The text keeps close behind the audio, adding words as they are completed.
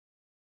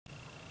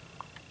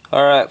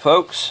Alright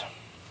folks,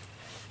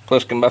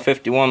 Pliskin by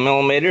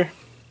 51mm,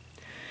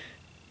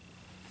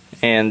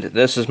 and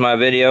this is my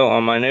video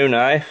on my new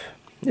knife.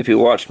 If you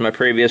watched my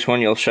previous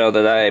one, you'll show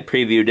that I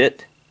previewed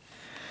it.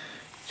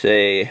 It's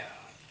a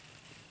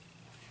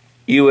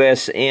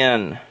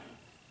USN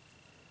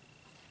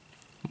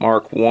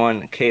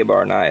MK1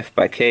 Ka-Bar knife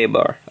by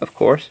Ka-Bar, of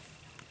course.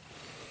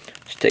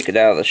 Let's take it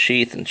out of the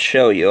sheath and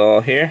show you all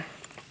here.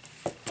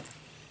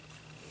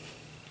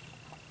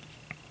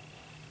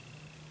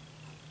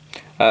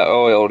 I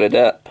oiled it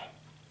up.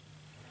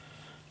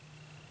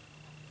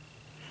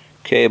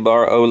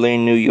 Ka-Bar,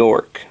 Olean, New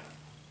York.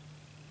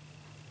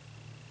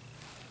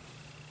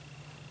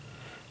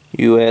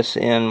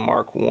 USN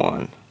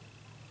MK1.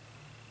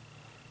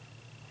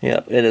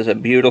 Yep, it is a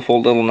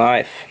beautiful little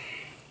knife.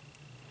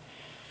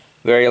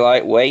 Very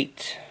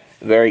lightweight,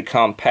 very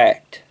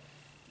compact.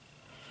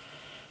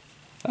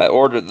 I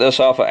ordered this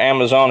off of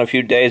Amazon a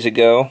few days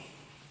ago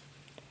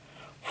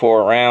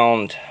for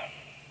around,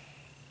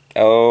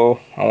 I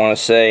want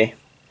to say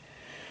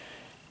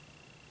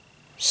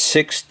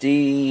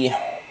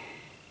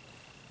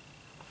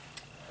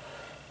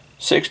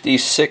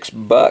 66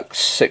 bucks,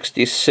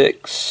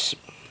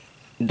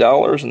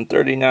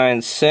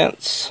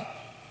 $66.39.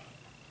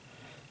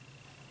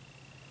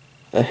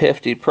 A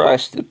hefty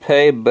price to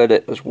pay, but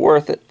it was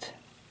worth it.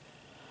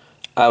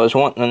 I was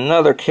wanting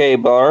another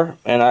Ka-Bar,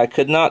 and I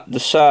could not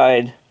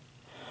decide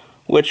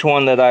which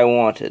one that I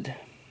wanted.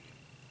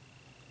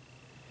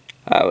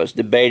 I was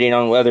debating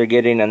on whether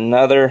getting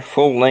another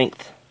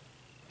full-length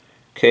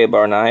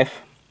Ka-Bar knife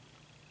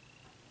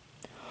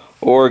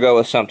or go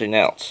with something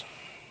else.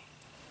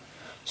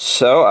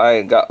 So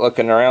I got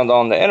looking around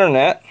on the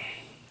internet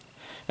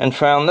and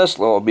found this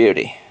little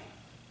beauty.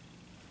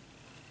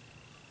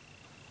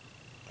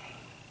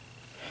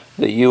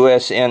 The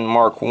USN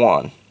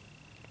MK1.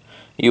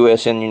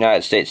 USN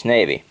United States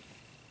Navy.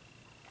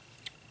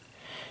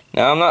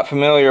 Now I'm not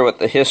familiar with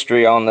the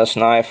history on this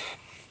knife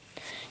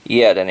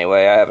yet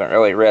anyway. I haven't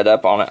really read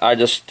up on it. I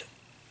just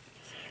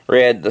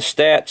read the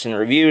stats and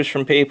reviews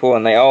from people,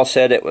 and they all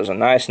said it was a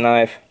nice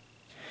knife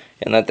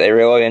and that they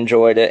really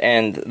enjoyed it,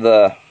 and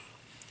the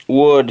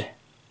wood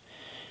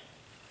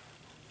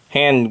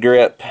hand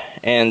grip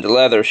and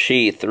leather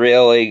sheath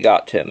really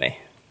got to me.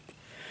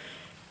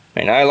 I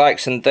mean, I like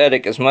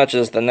synthetic as much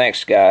as the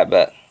next guy,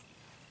 but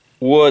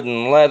wood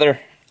and leather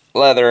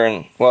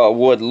and, well,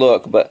 wood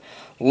look, but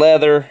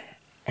leather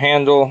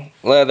handle,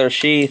 leather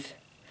sheath,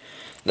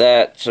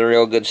 that's a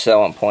real good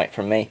selling point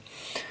for me.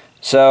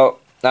 So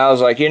I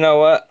was like, you know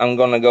what, I'm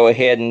going to go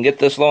ahead and get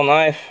this little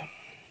knife.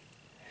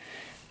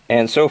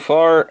 And so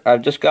far,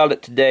 I've just got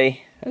it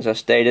today, as I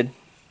stated.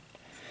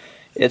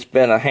 It's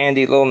been a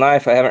handy little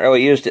knife. I haven't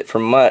really used it for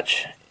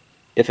much,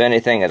 if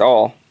anything at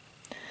all.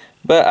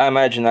 But I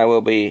imagine I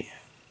will be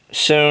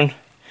soon.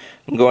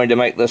 I'm going to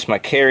make this my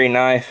carry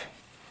knife,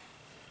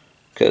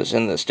 because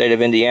in the state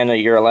of Indiana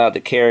you're allowed to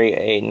carry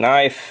a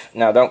knife.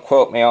 Now don't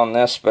quote me on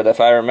this, but if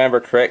I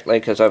remember correctly,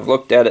 because I've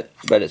looked at it,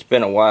 but it's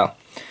been a while,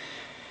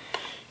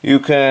 you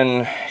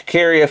can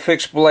carry a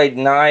fixed blade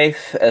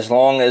knife as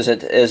long as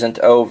it isn't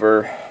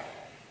over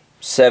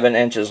 7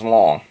 inches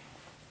long.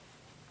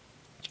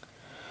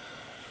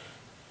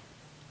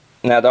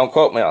 Now don't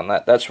quote me on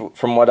that, that's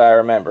from what I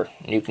remember.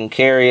 You can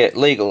carry it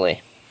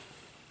legally.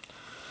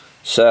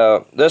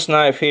 So this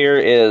knife here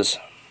is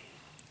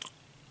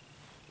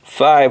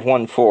 5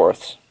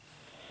 1/4,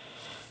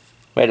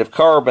 made of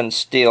carbon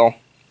steel,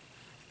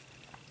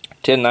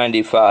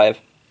 1095.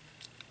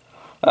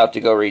 I'll have to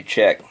go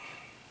recheck.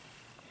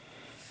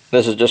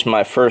 This is just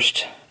my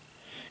first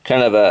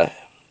kind of a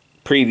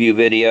preview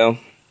video.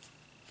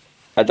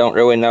 I don't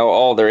really know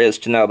all there is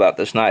to know about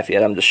this knife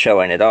yet. I'm just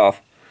showing it off.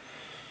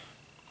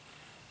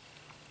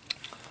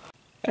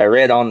 I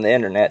read on the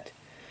internet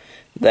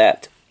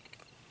that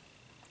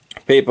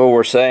people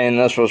were saying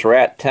this was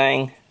rat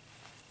tang,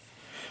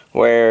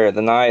 where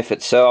the knife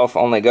itself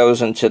only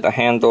goes into the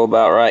handle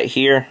about right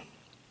here.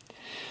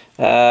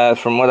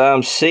 From what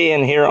I'm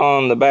seeing here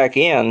on the back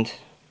end,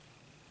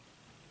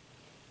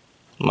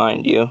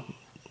 mind you,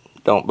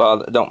 don't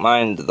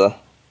mind the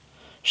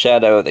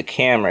shadow of the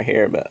camera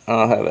here, but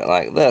I'll have it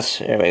like this.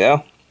 Here we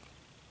go.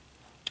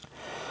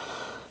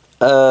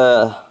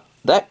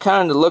 That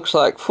kind of looks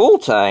like full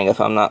tang,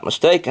 if I'm not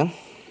mistaken,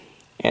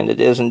 and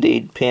it is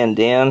indeed pinned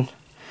in.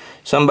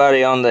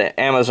 Somebody on the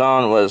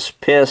Amazon was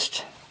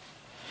pissed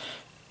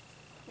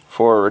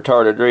for a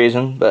retarded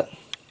reason, but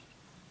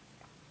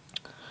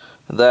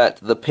that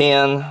the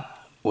pin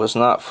was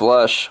not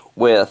flush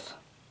with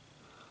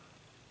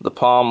the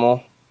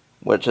pommel,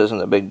 which isn't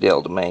a big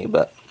deal to me,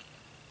 but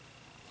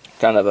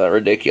kind of a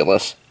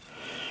ridiculous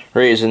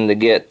reason to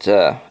get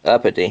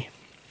uppity.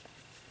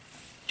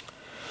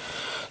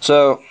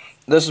 So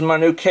this is my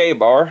new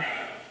Ka-Bar,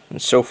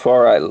 and so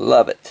far I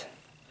love it.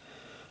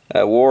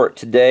 I wore it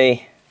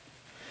today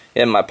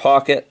in my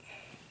pocket,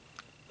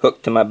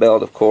 hooked to my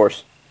belt, of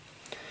course,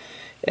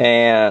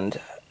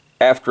 and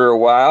after a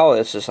while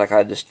it's just like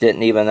I just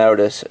didn't even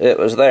notice it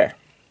was there.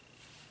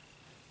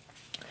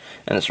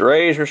 And it's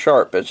razor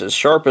sharp. It's as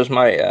sharp as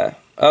my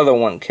other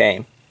one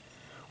came.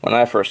 when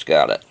I first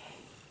got it.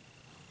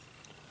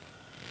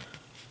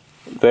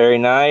 Very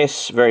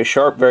nice, very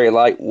sharp, very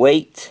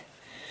lightweight.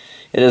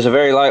 It is a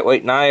very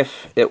lightweight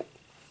knife.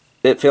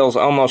 It feels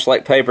almost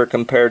like paper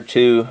compared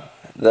to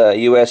the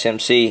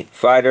USMC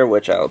Fighter,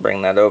 which I'll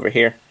bring that over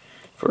here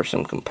for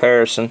some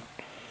comparison.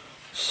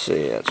 Let's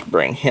see, let's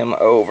bring him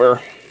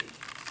over.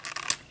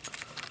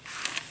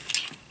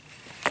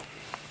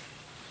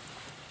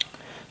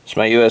 It's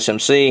my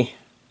USMC,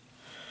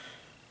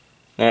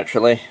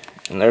 naturally,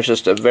 and there's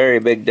just a very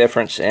big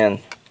difference in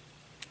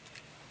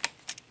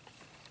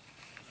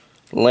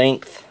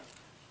length,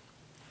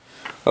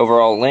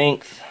 overall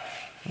length.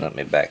 Let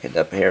me back it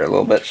up here a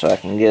little bit so I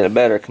can get a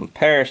better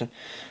comparison.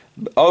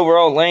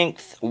 Overall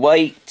length,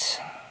 weight,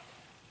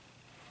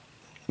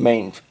 I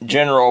mean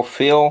general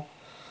feel,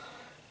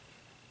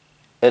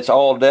 it's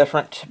all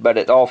different, but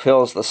it all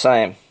feels the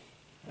same.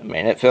 I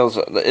mean,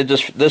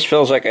 this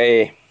feels like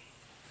a,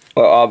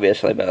 well,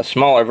 obviously, but a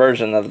smaller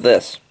version of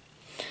this.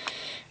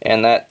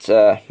 And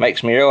that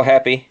makes me real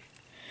happy,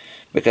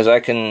 because I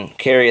can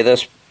carry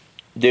this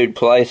dude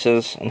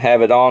places and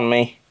have it on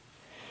me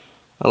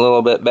a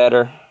little bit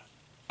better,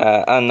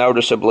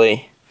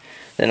 unnoticeably,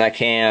 than I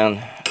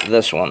can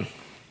this one.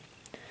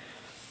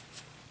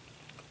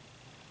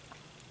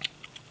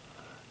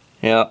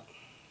 Yep.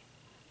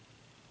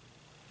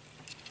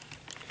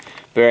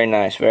 Very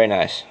nice, very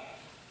nice.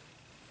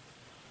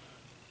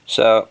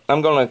 So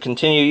I'm going to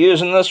continue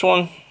using this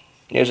one,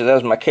 use it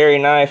as my carry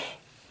knife.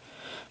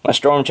 My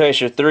Storm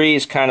Chaser 3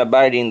 is kind of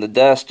biting the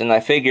dust, and I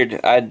figured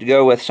I'd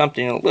go with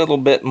something a little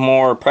bit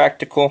more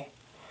practical.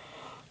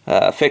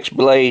 Fixed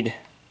blade,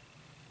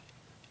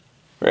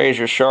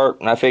 razor sharp,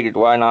 and I figured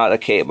why not a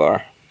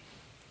Ka-Bar.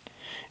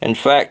 In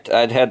fact,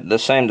 I'd had the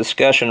same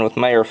discussion with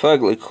Mayor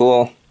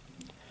Fuglycool,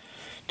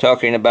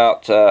 talking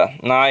about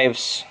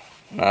knives.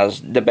 I was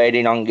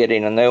debating on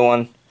getting a new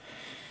one,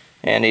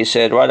 and he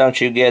said, why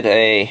don't you get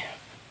a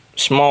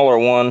smaller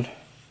one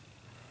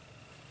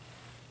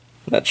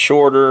that's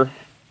shorter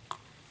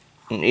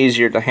and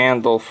easier to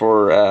handle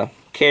for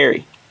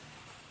carry.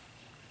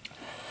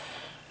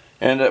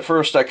 And at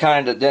first I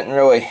kind of didn't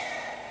really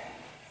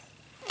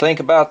think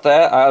about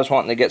that. I was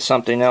wanting to get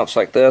something else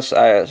like this.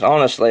 I was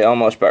honestly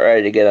almost about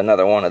ready to get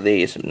another one of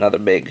these, another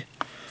big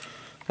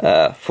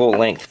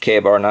full-length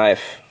Ka-Bar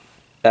knife.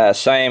 I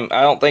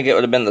don't think it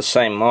would have been the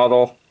same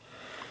model.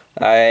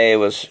 I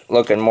was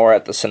looking more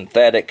at the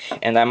synthetic,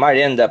 and I might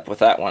end up with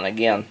that one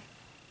again.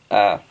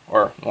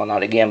 Well,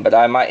 not again, but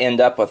I might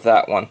end up with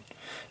that one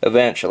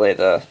eventually.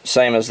 The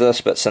same as this,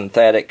 but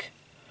synthetic.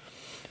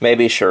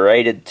 Maybe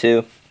serrated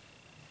too.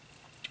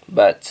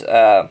 But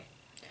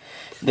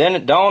then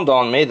it dawned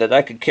on me that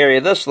I could carry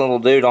this little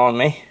dude on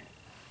me.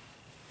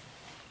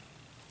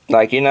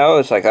 Like, you know,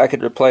 it's like I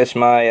could replace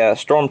my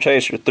Storm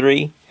Chaser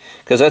 3.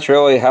 Because that's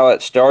really how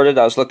it started.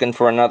 I was looking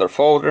for another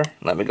folder.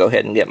 Let me go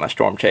ahead and get my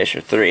Storm Chaser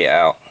 3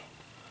 out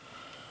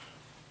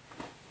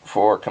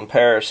for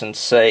comparison's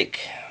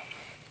sake.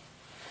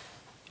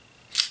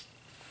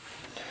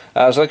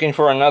 I was looking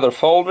for another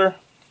folder.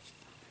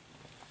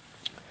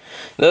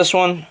 This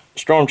one,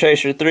 Storm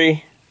Chaser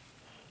 3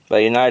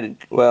 by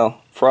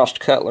Frost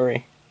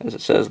Cutlery, as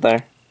it says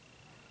there.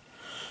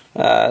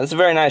 It's a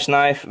very nice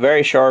knife,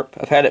 very sharp.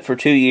 I've had it for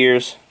 2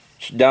 years.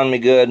 It's done me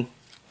good.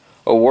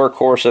 A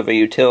workhorse of a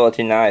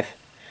utility knife,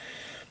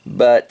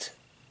 but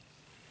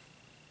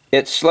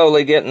it's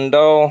slowly getting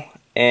dull,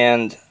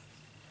 and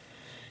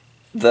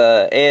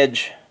the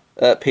edge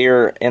up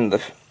here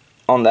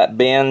on that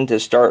bend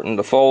is starting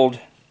to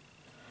fold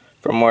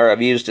from where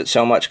I've used it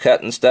so much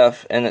cutting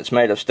stuff. And it's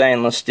made of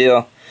stainless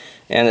steel,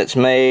 and it's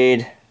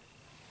made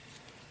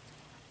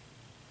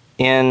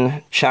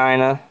in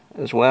China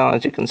as well,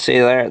 as you can see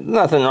there.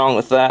 Nothing wrong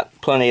with that.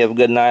 Plenty of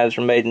good knives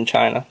are made in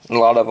China. A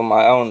lot of them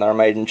I own that are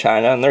made in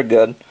China, and they're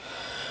good.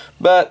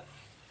 But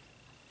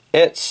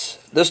this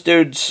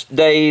dude's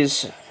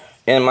days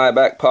in my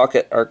back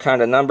pocket are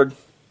kind of numbered.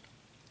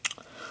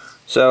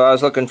 So I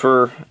was looking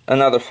for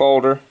another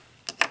folder,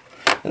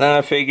 and then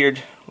I figured,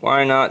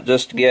 why not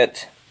just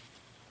get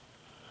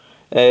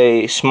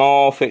a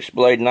small fixed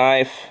blade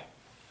knife?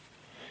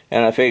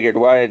 And I figured,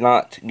 why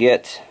not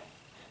get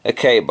a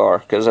Ka-Bar,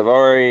 because I've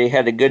already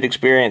had a good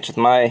experience with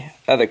my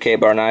other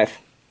Ka-Bar knife.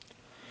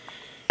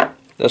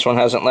 This one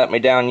hasn't let me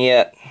down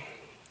yet,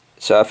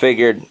 so I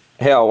figured,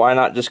 hell, why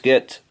not just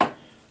get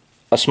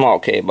a small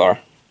Ka-Bar?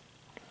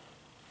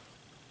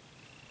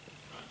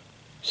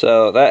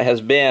 So that has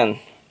been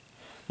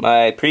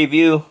my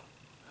preview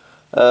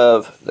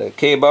of the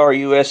Ka-Bar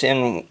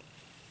USN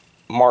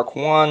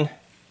MK1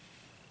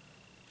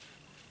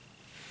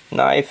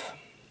 knife.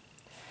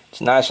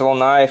 It's a nice little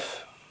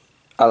knife.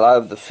 I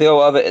love the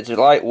feel of it. It's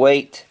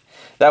lightweight.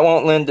 That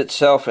won't lend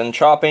itself in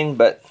chopping,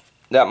 but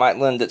that might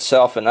lend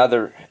itself in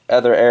other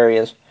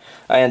areas.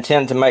 I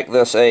intend to make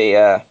this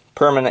a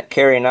permanent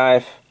carry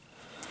knife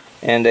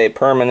and a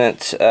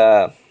permanent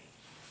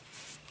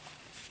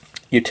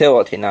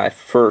utility knife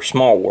for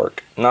small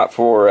work, not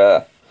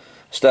for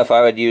stuff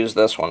I would use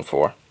this one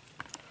for.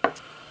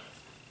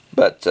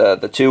 But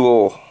the two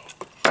will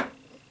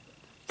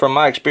from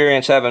my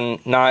experience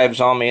having knives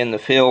on me in the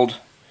field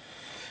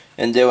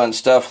and doing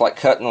stuff like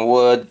cutting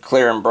wood,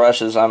 clearing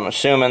brushes, I'm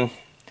assuming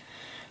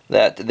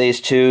that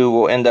these two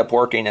will end up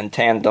working in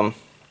tandem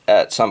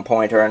at some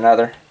point or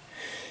another.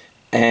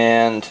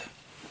 And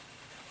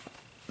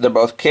they're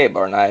both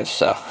Ka-Bar knives,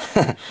 so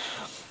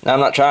now, I'm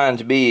not trying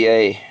to be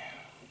a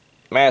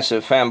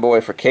massive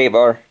fanboy for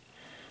Ka-Bar.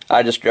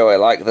 I just really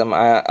like them.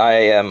 I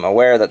am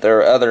aware that there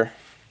are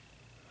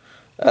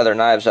other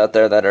knives out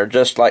there that are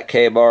just like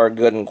Ka-Bar,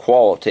 good in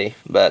quality,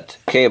 but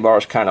Ka-Bar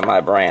is kind of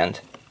my brand.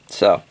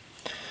 So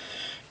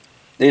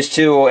these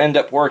two will end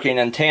up working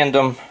in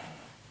tandem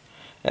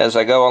as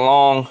I go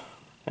along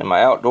in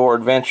my outdoor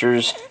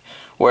adventures,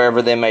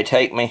 wherever they may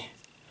take me.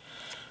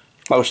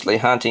 Mostly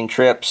hunting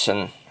trips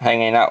and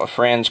hanging out with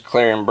friends,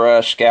 clearing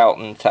brush,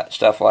 scouting,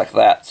 stuff like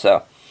that.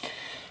 So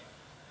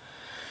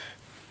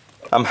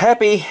I'm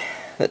happy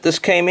that this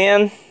came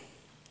in.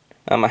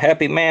 I'm a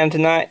happy man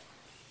tonight.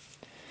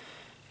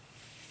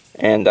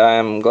 And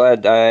I'm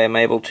glad I am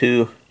able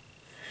to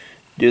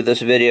do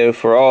this video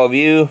for all of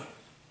you,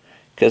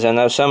 because I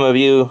know some of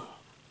you,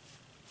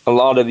 a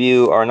lot of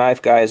you, are knife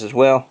guys as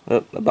well.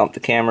 Oh, I bumped the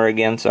camera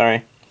again,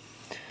 sorry.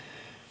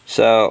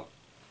 So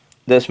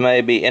this may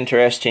be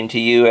interesting to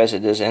you as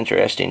it is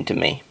interesting to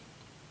me.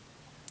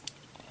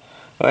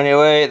 Well,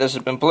 anyway, this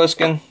has been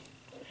Pliskin.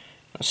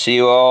 I'll see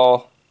you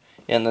all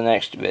in the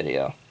next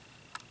video.